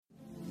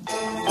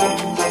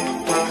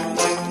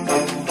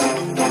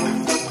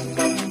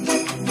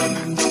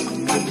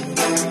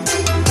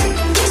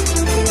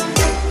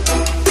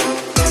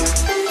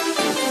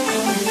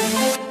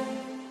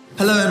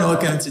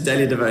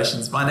Daily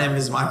Devotions. My name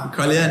is Michael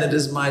Collier, and it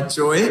is my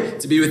joy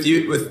to be with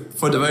you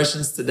for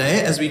devotions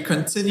today as we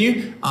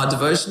continue our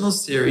devotional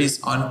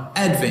series on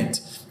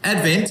Advent.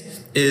 Advent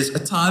is a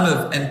time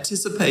of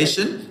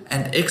anticipation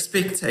and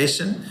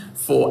expectation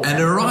for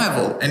an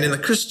arrival. And in the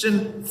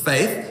Christian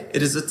faith,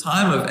 it is a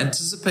time of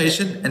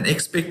anticipation and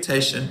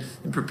expectation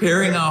in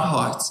preparing our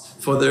hearts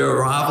for the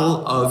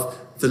arrival of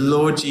the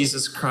Lord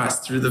Jesus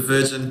Christ through the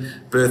virgin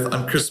birth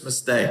on Christmas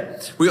Day.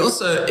 We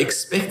also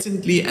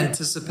expectantly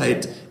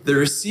anticipate the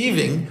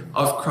receiving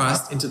of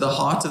Christ into the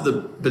heart of the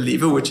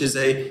believer, which is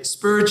a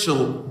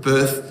spiritual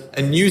birth,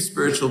 a new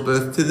spiritual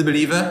birth to the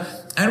believer.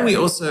 And we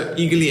also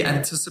eagerly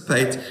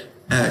anticipate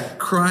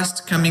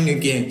Christ coming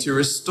again to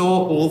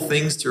restore all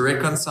things, to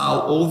reconcile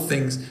all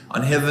things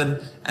on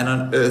heaven and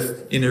on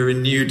earth in a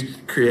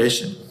renewed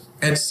creation.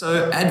 And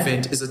so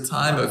Advent is a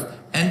time of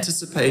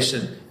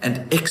anticipation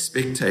and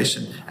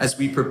expectation as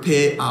we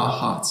prepare our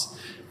hearts.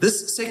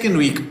 This second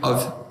week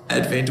of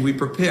Advent, we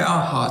prepare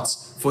our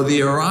hearts for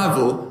the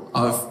arrival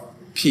of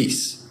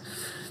peace.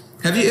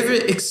 Have you ever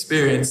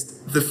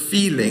experienced the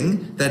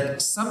feeling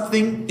that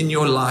something in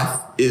your life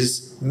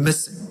is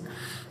missing?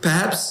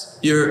 Perhaps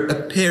you're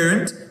a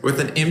parent with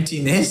an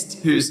empty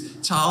nest whose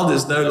child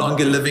is no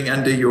longer living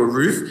under your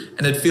roof,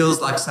 and it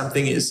feels like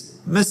something is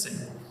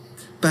missing.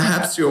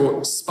 Perhaps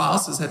your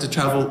spouse has had to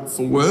travel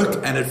for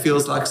work and it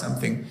feels like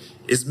something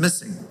is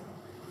missing.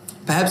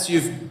 Perhaps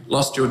you've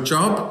lost your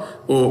job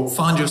or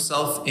found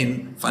yourself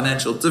in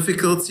financial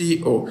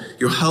difficulty, or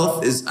your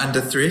health is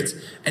under threat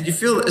and you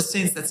feel a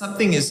sense that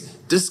something is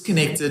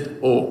disconnected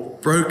or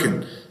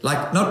broken,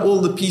 like not all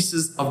the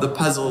pieces of the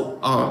puzzle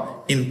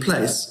are in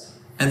place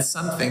and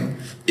something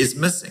is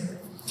missing.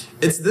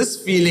 It's this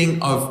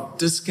feeling of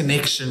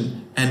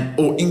disconnection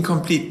or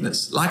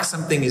incompleteness, like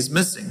something is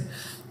missing,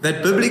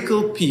 that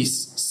biblical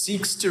peace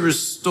seeks to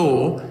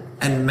restore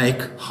and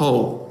make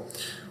whole.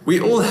 We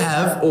all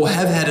have or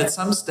have had at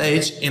some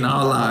stage in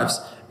our lives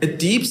a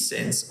deep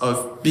sense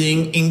of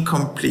being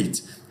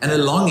incomplete and a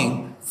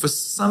longing for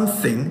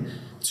something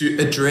to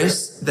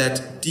address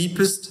that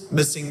deepest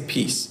missing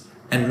piece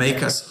and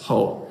make us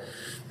whole.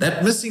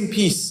 That missing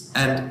piece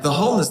and the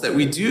wholeness that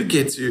we do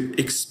get to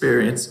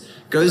experience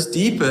goes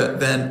deeper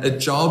than a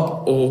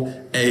job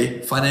or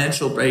a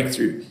financial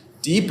breakthrough,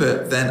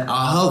 deeper than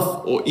our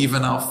health or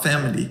even our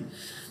family.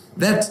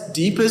 That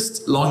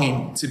deepest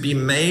longing to be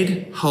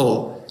made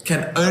whole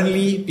can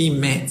only be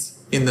met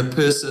in the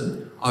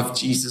person of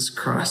Jesus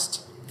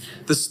Christ.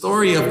 The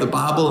story of the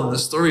Bible and the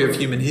story of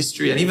human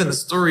history and even the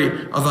story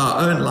of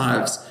our own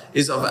lives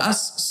is of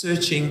us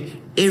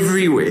searching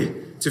everywhere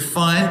to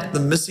find the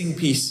missing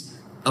piece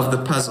of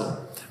the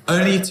puzzle,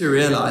 only to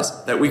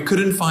realize that we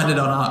couldn't find it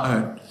on our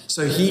own.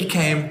 So he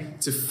came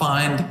to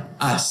find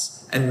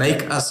us and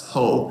make us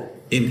whole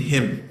in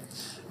him.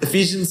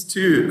 Ephesians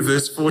 2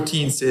 verse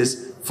 14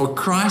 says, "For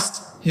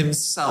Christ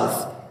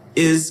himself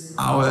is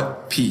our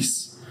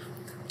peace."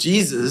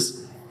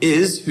 Jesus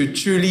is who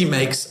truly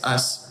makes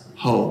us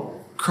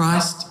whole.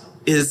 Christ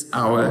is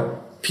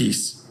our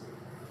peace.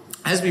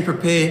 As we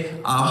prepare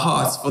our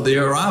hearts for the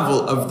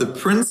arrival of the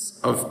Prince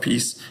of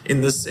Peace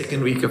in this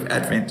second week of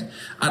Advent,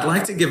 I'd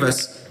like to give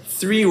us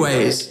 3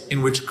 ways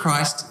in which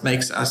Christ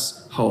makes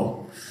us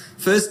whole.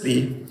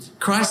 Firstly,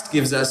 Christ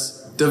gives us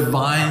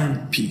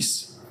divine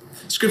peace.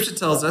 Scripture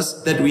tells us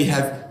that we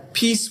have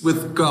peace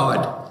with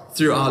God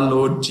through our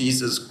Lord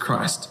Jesus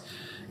Christ.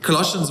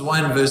 Colossians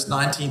 1 verse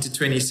 19 to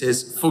 20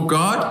 says, "For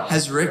God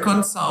has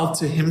reconciled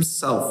to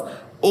himself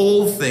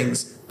all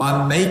things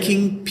by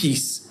making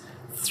peace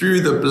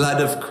through the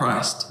blood of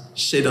Christ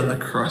shed on the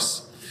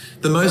cross."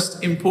 The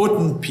most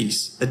important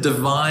peace, a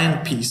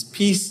divine peace,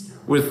 peace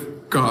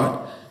with God,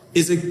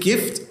 is a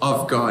gift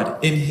of God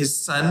in his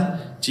Son,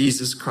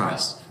 Jesus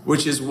Christ,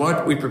 which is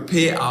what we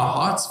prepare our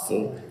hearts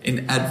for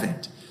in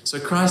Advent. So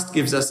Christ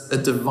gives us a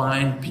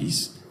divine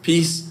peace,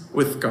 peace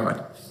with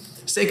God.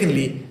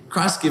 Secondly,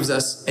 Christ gives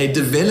us a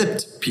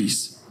developed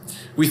peace.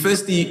 We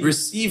firstly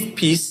receive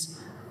peace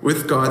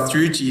with God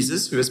through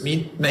Jesus, who has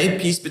made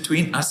peace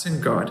between us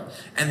and God.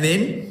 And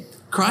then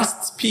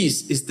Christ's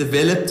peace is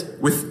developed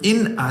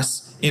within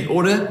us in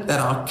order that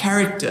our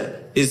character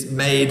is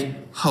made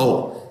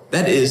whole.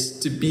 That is,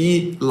 to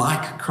be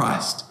like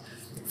Christ.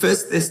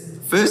 First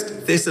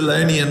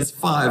Thessalonians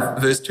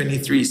 5 verse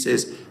 23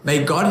 says,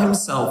 "May God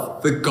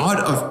himself, the God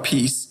of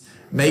peace,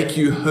 make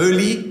you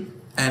holy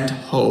and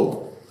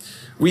whole."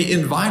 We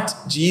invite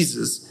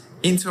Jesus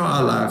into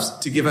our lives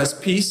to give us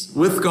peace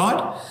with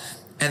God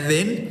and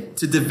then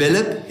to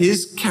develop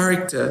his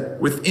character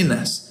within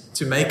us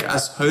to make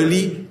us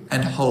holy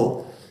and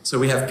whole. So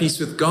we have peace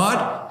with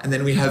God, and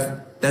then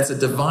that's a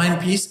divine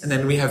peace, and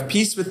then we have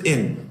peace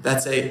within,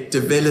 that's a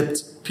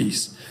developed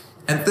peace.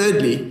 And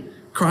thirdly,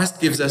 Christ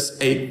gives us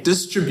a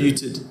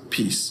distributed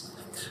peace.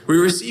 We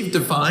receive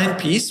divine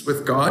peace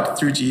with God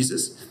through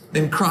Jesus.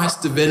 Then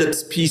Christ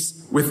develops peace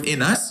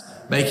within us,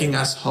 making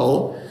us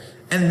whole.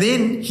 And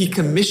then he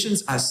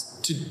commissions us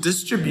to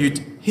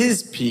distribute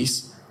his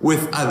peace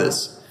with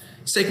others.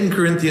 2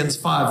 Corinthians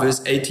 5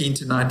 verse 18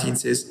 to 19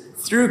 says,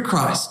 "Through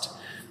Christ,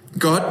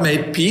 God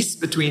made peace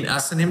between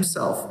us and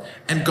himself,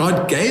 and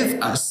God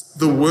gave us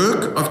the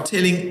work of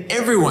telling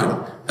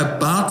everyone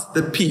about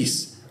the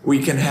peace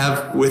we can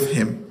have with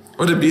him.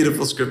 What a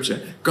beautiful scripture.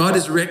 God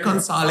is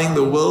reconciling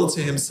the world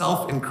to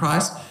himself in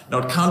Christ,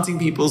 not counting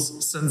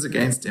people's sins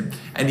against him.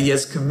 And he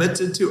has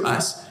committed to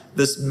us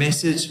this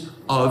message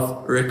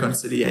of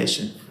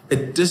reconciliation, a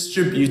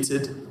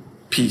distributed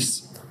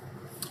peace.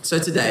 So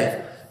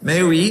today,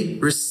 may we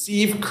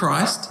receive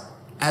Christ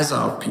as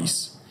our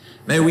peace.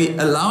 May we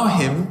allow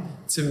him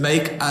to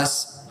make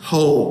us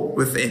whole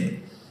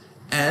within.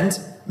 And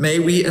may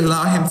we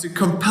allow him to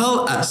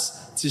compel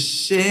us to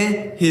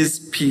share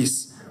his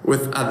peace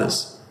with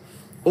others.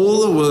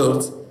 All the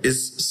world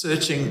is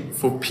searching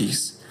for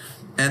peace.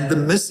 And the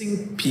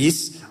missing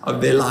piece of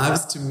their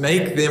lives to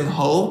make them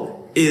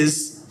whole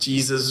is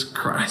Jesus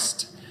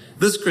Christ.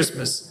 This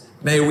Christmas,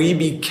 may we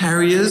be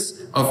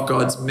carriers of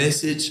God's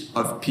message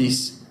of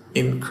peace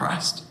in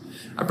Christ.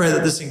 I pray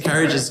that this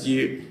encourages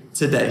you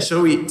today.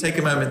 Shall we take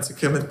a moment to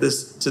commit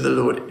this to the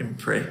Lord in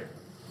prayer?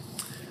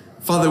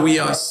 Father, we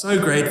are so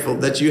grateful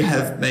that you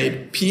have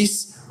made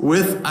peace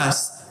with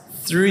us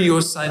through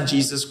your Son,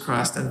 Jesus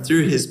Christ, and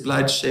through his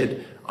blood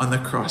shed on the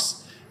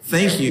cross.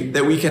 Thank you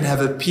that we can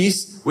have a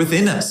peace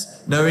within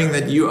us, knowing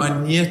that you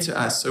are near to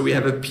us. So we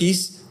have a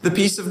peace, the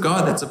peace of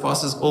God that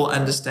surpasses all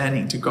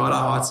understanding, to guard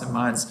our hearts and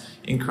minds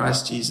in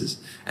Christ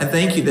Jesus. And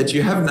thank you that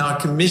you have now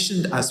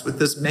commissioned us with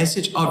this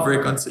message of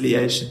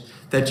reconciliation,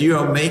 that you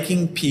are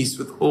making peace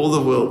with all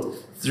the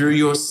world through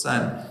your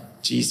Son,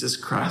 Jesus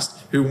Christ,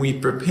 whom we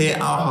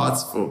prepare our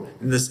hearts for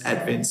in this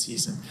Advent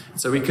season.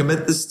 So we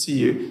commit this to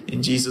you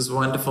in Jesus'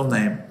 wonderful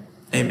name.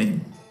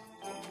 Amen.